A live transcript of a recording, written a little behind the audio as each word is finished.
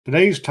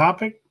Today's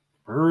topic,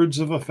 birds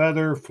of a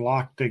feather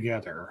flock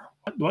together.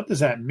 What does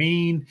that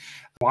mean?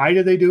 Why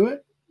do they do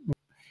it?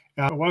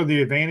 What are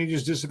the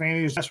advantages,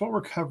 disadvantages? That's what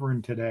we're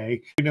covering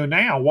today. We know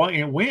now what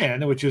and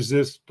when, which is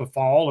the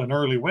fall and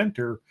early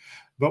winter.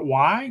 But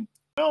why?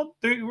 Well,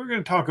 we're going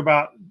to talk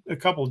about a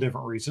couple of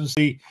different reasons.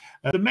 The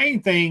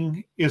main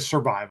thing is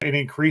survival. It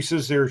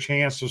increases their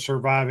chance of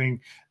surviving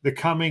the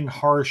coming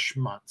harsh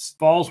months.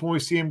 Fall's when we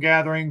see them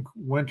gathering,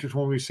 winter's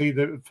when we see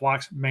the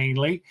flocks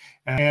mainly,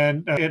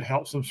 and it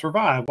helps them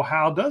survive. Well,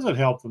 how does it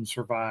help them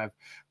survive?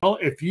 Well,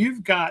 if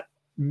you've got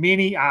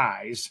many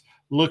eyes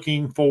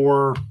looking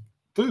for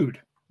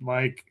food,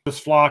 like this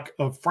flock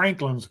of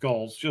Franklin's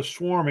gulls just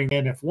swarming.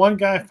 And if one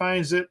guy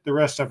finds it, the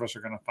rest of us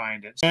are going to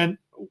find it. And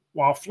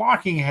while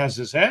flocking has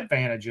its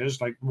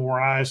advantages, like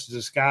more eyes to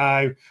the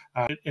sky,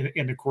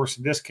 and of course,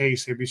 in this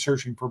case, they'd be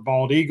searching for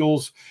bald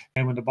eagles.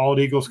 And when the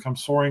bald eagles come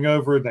soaring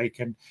over, they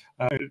can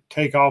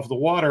take off the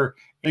water.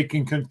 They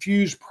can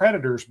confuse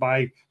predators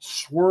by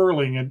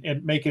swirling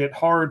and making it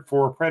hard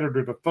for a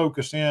predator to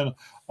focus in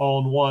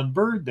on one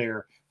bird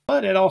there.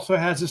 But it also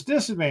has its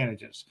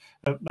disadvantages.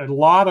 A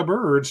lot of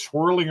birds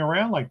swirling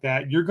around like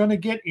that, you're going to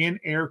get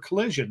in-air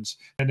collisions.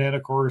 And then,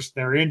 of course,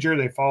 they're injured,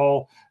 they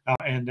fall,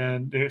 and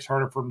then it's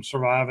harder for them to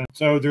survive. And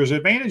so there's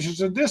advantages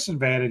and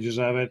disadvantages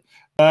of it,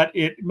 but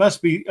it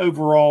must be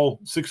overall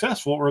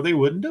successful or they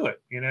wouldn't do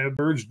it. You know,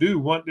 birds do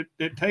what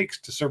it takes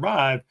to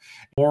survive.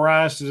 More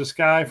eyes to the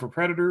sky for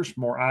predators,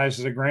 more eyes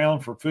to the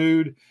ground for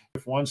food.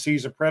 If one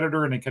sees a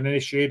predator and it can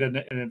initiate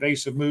an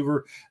invasive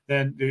mover,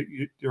 then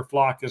your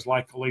flock is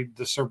likely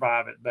to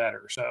survive it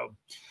better. So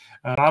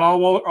not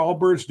all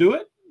birds do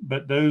it,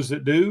 but those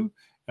that do,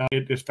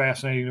 it is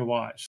fascinating to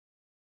watch.